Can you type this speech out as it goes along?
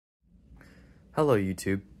Hello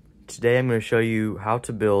YouTube. Today I'm going to show you how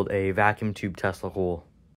to build a vacuum tube Tesla coil.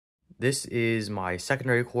 This is my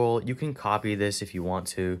secondary coil. You can copy this if you want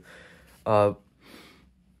to. It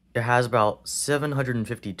has about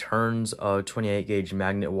 750 turns of 28 gauge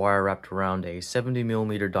magnet wire wrapped around a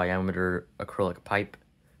 70mm diameter acrylic pipe.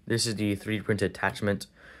 This is the 3D printed attachment,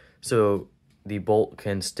 so the bolt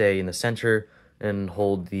can stay in the center and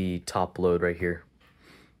hold the top load right here.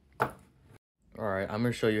 Alright, I'm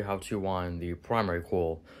going to show you how to wind the primary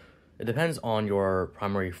coil. It depends on your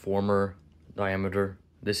primary former diameter.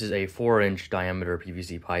 This is a 4-inch diameter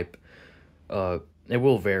PVC pipe. It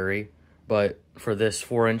will vary, but for this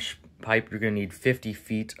 4-inch pipe, you're going to need 50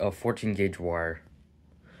 feet of 14 gauge wire.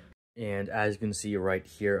 And as you can see right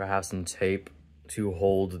here, I have some tape to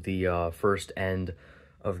hold the first end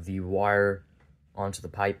of the wire onto the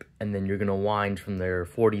pipe, and then you're going to wind from there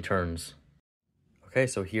 40 turns. Okay,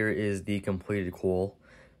 so here is the completed coil,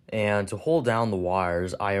 and to hold down the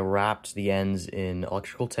wires, I wrapped the ends in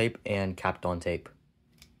electrical tape and capped on tape.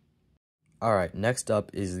 Alright, next up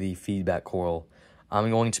is the feedback coil. I'm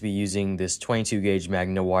going to be using this 22 gauge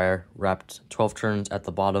magnet wire, wrapped 12 turns at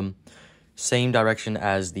the bottom, same direction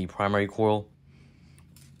as the primary coil.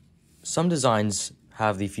 Some designs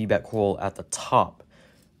have the feedback coil at the top,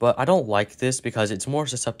 but I don't like this because it's more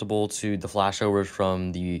susceptible to the flashovers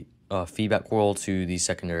from the feedback coil to the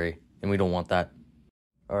secondary, and we don't want that.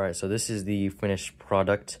 Alright, so this is the finished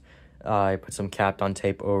product. I put some capped on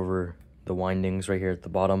tape over the windings right here at the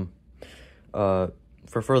bottom.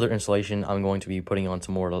 For further installation, I'm going to be putting on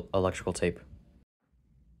some more electrical tape.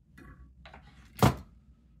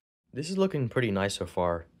 This is looking pretty nice so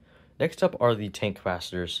far. Next up are the tank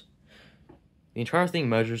capacitors. The entire thing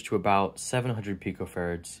measures to about 700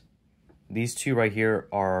 picofarads. These two right here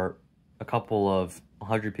are a couple of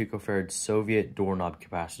 100 picofarad Soviet doorknob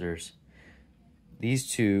capacitors.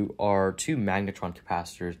 These two are two magnetron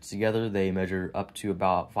capacitors. Together they measure up to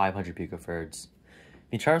about 500 picofarads.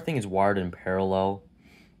 The entire thing is wired in parallel,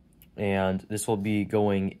 and this will be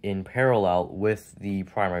going in parallel with the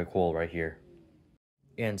primary coil right here.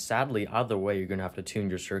 And sadly, either way, you're going to have to tune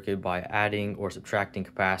your circuit by adding or subtracting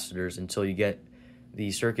capacitors until you get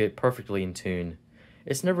the circuit perfectly in tune.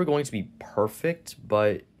 It's never going to be perfect,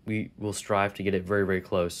 but we will strive to get it very, very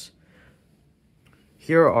close.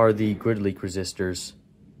 Here are the grid leak resistors.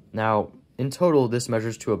 Now, in total, this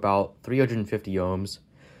measures to about 350 ohms.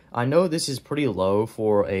 I know this is pretty low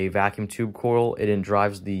for a vacuum tube coil. It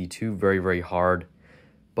drives the tube very, very hard,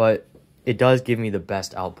 but it does give me the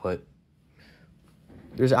best output.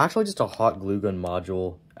 There's actually just a hot glue gun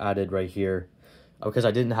module added right here because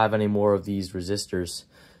I didn't have any more of these resistors.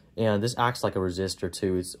 And this acts like a resistor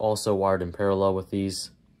too. It's also wired in parallel with these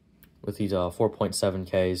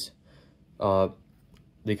 4.7Ks.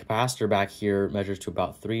 The capacitor back here measures to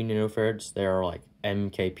about 3 nanofarads. They are like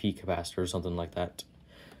MKP capacitor or something like that.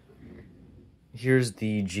 Here's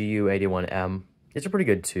the GU81M. It's a pretty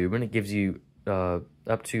good tube, and it gives you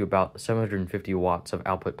up to about 750 watts of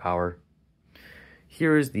output power.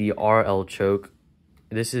 Here is the RL choke.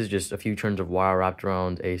 This is just a few turns of wire wrapped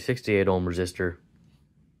around a 68 ohm resistor.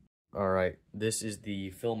 Alright, this is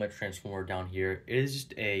the filament transformer down here. It is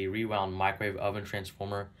just a rewound microwave oven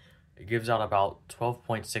transformer. It gives out about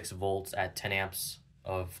 12.6 volts at 10 amps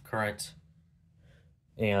of current.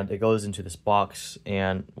 And it goes into this box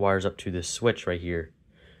and wires up to this switch right here.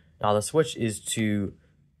 Now the switch is to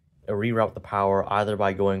reroute the power either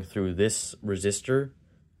by going through this resistor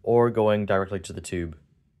or going directly to the tube.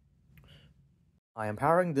 I am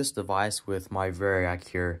powering this device with my Variac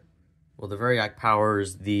here. Well, the Variac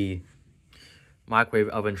powers the microwave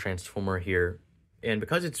oven transformer here, and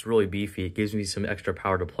because it's really beefy, it gives me some extra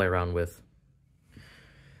power to play around with.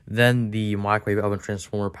 Then the microwave oven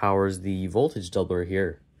transformer powers the voltage doubler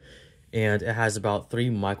here, and it has about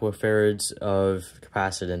 3 microfarads of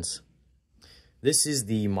capacitance. This is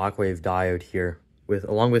the microwave diode here,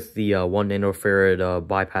 along with the 1 nanofarad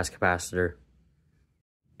bypass capacitor.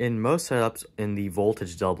 In most setups in the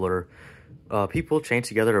voltage doubler, people chain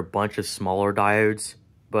together a bunch of smaller diodes,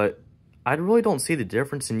 but I really don't see the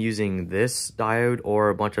difference in using this diode or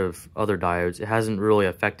a bunch of other diodes. It hasn't really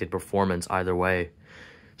affected performance either way.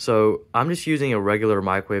 So I'm just using a regular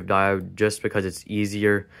microwave diode just because it's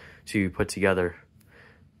easier to put together.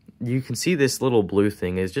 You can see this little blue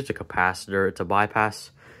thing is just a capacitor. It's a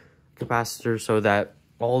bypass capacitor so that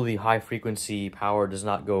all the high frequency power does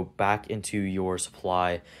not go back into your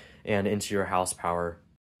supply and into your house power.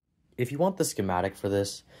 If you want the schematic for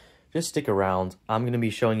this, just stick around. I'm going to be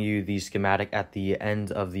showing you the schematic at the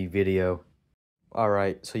end of the video.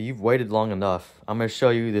 Alright, so you've waited long enough. I'm going to show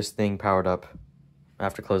you this thing powered up. I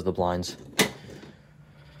have to close the blinds.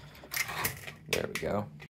 go.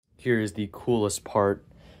 Here is the coolest part.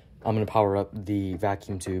 I'm gonna power up the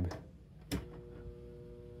vacuum tube.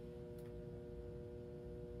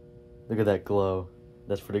 Look at that glow.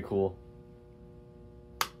 That's pretty cool.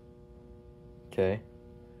 Okay.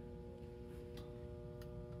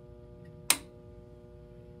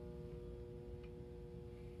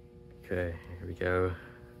 Okay, here we go.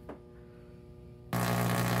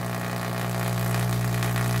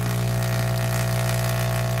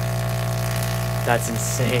 That's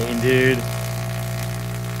insane, dude.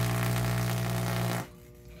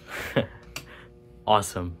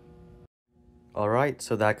 Awesome. Alright,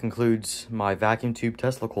 so that concludes my vacuum tube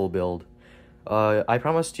Tesla coil build. I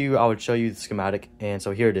promised you I would show you the schematic, and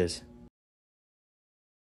so here it is.